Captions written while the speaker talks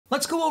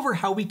Let's go over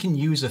how we can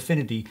use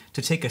Affinity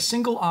to take a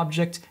single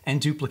object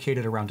and duplicate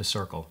it around a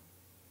circle.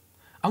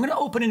 I'm going to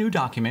open a new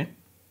document,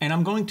 and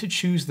I'm going to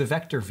choose the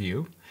vector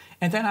view,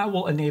 and then I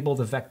will enable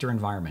the vector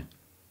environment.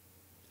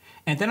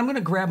 And then I'm going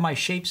to grab my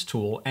Shapes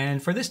tool,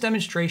 and for this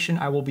demonstration,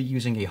 I will be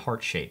using a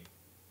heart shape.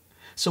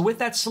 So with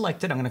that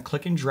selected, I'm going to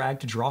click and drag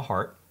to draw a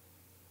heart.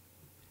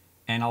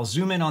 And I'll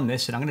zoom in on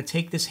this, and I'm going to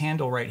take this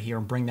handle right here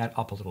and bring that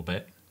up a little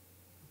bit.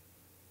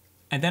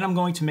 And then I'm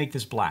going to make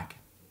this black.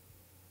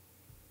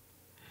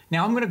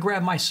 Now I'm going to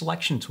grab my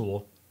selection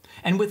tool,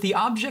 and with the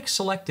object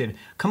selected,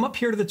 come up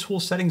here to the tool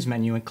settings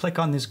menu and click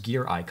on this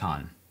gear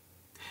icon.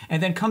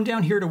 And then come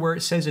down here to where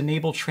it says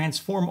enable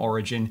transform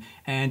origin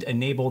and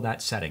enable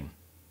that setting.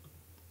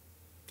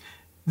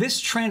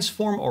 This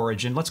transform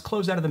origin, let's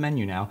close out of the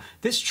menu now.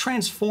 This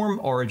transform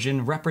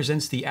origin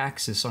represents the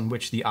axis on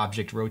which the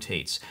object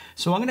rotates.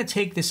 So I'm going to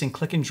take this and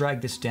click and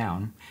drag this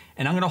down,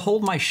 and I'm going to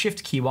hold my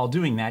shift key while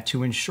doing that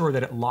to ensure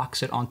that it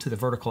locks it onto the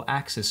vertical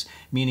axis,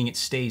 meaning it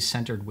stays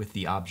centered with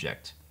the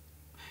object.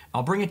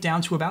 I'll bring it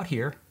down to about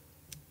here.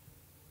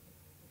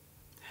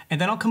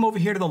 And then I'll come over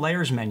here to the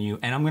layers menu,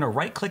 and I'm going to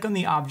right click on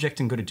the object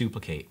and go to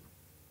duplicate.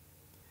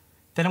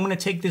 Then I'm going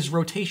to take this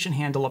rotation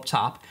handle up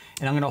top,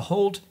 and I'm going to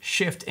hold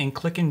shift and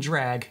click and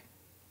drag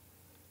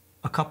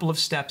a couple of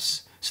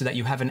steps so that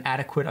you have an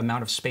adequate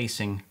amount of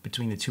spacing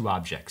between the two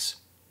objects.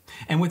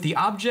 And with the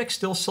object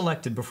still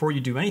selected, before you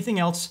do anything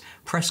else,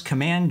 press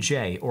Command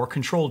J or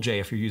Control J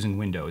if you're using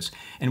Windows.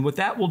 And what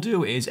that will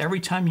do is every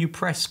time you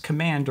press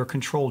Command or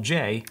Control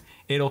J,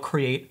 it'll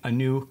create a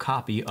new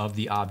copy of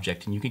the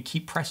object, and you can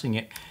keep pressing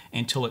it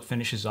until it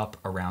finishes up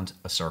around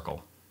a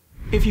circle.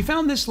 If you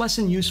found this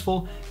lesson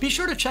useful, be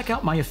sure to check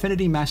out my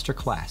Affinity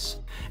Masterclass.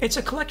 It's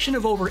a collection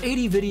of over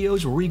 80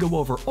 videos where we go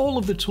over all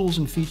of the tools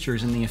and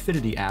features in the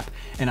Affinity app,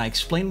 and I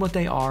explain what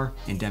they are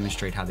and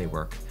demonstrate how they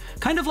work.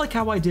 Kind of like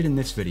how I did in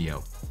this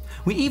video.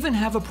 We even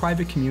have a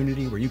private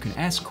community where you can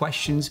ask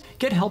questions,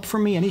 get help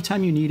from me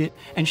anytime you need it,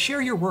 and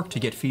share your work to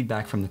get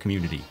feedback from the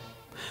community.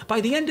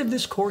 By the end of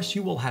this course,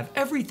 you will have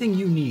everything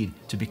you need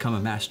to become a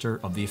master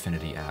of the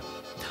Affinity app.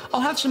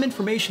 I'll have some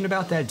information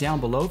about that down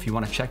below if you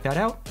want to check that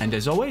out. And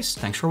as always,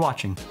 thanks for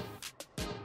watching.